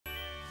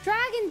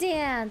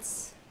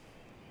dance.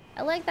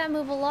 I like that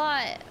move a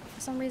lot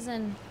for some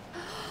reason.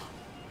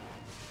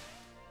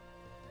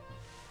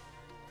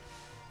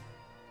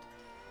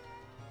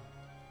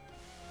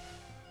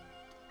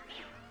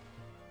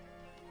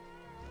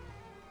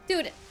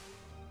 Dude.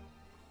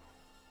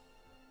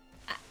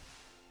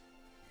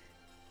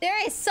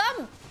 There is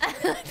some...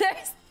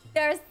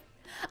 there's...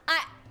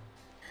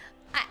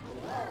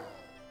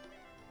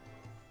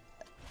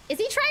 Is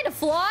he trying to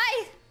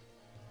fly?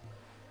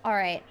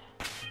 Alright.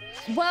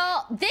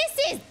 Well, this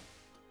is...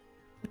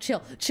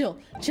 Chill.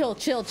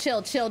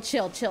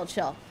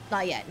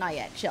 Not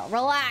yet. Chill.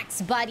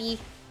 Relax, buddy.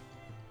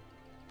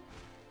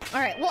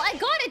 Alright, well, I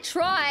gotta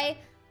try.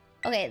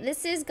 Okay,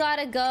 this is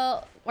gotta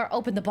go... Or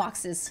open the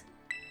boxes.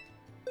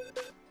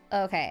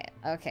 Okay.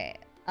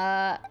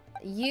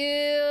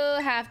 You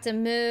have to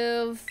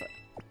move.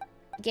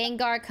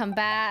 Gengar, come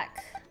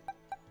back.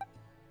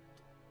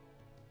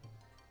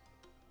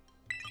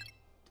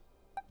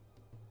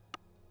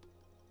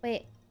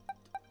 Wait.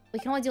 We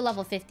can only do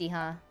level 50,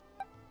 huh?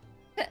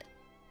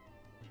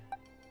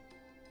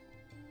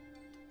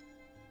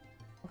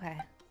 Okay.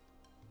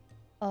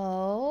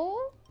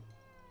 Oh?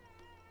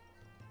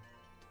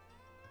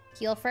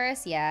 Heal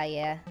first?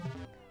 Yeah.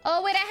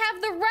 Oh, wait, I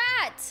have the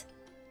rat!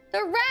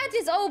 The rat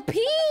is OP!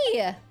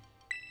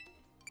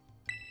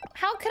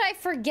 How could I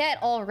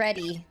forget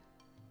already?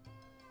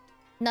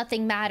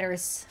 Nothing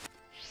matters.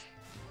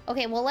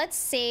 Okay, well, let's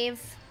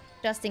save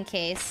just in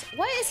case.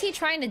 What is he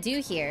trying to do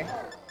here?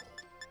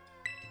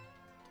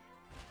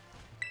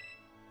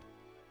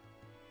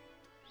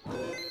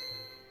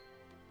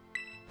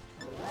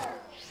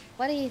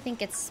 What do you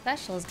think its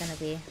special is gonna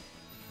be?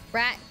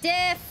 Rat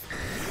diff!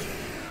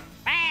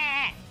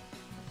 Ah!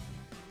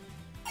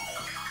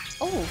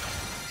 Oh.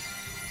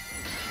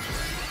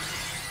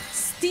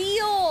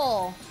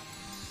 Steel!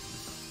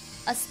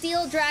 A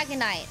steel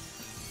Dragonite.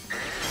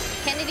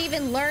 Can it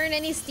even learn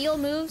any steel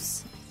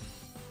moves?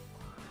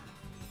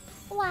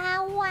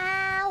 Wah,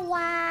 wah,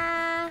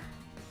 wah.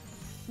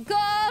 Go,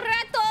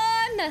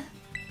 Raton!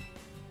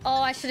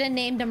 Oh, I should have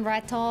named him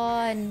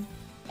Raton.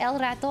 El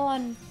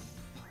Raton.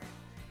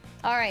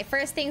 Alright,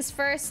 first things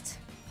first.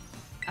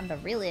 I'm the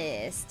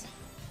realist.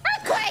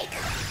 Earthquake!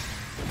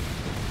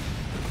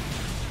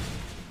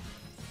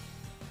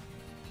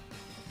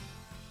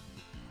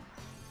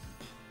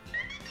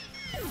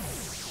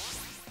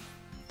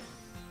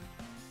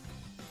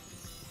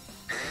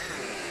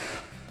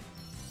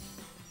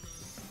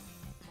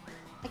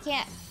 I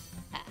can't...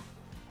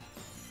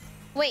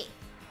 Wait.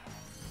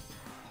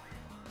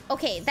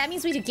 Okay, that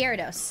means we do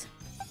Gyarados.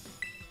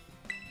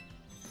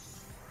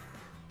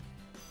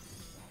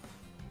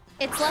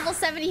 It's level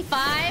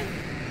 75.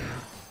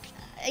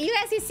 You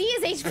guys can see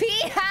his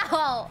HP?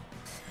 How?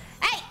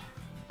 Hey!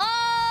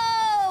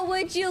 Oh,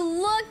 would you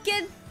look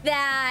at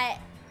that?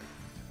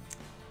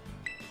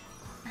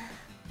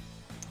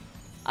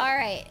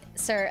 Alright,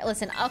 sir,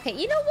 listen. Okay,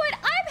 you know what?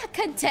 I'm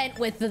content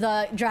with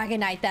the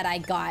Dragonite that I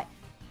got.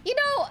 You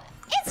know,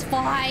 it's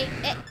fine.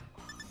 Have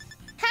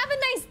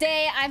a nice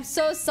day. I'm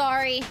so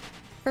sorry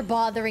for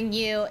bothering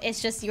you.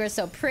 It's just you were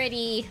so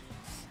pretty.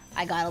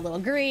 I got a little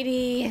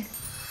greedy.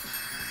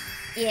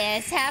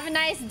 Yes, have a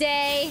nice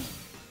day.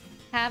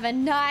 Have a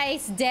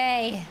nice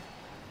day.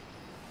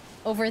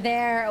 Over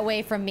there,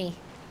 away from me.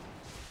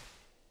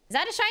 Is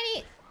that a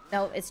shiny?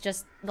 No, it's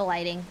just the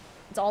lighting.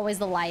 It's always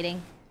the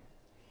lighting.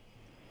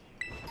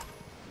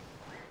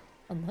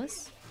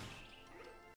 Unless...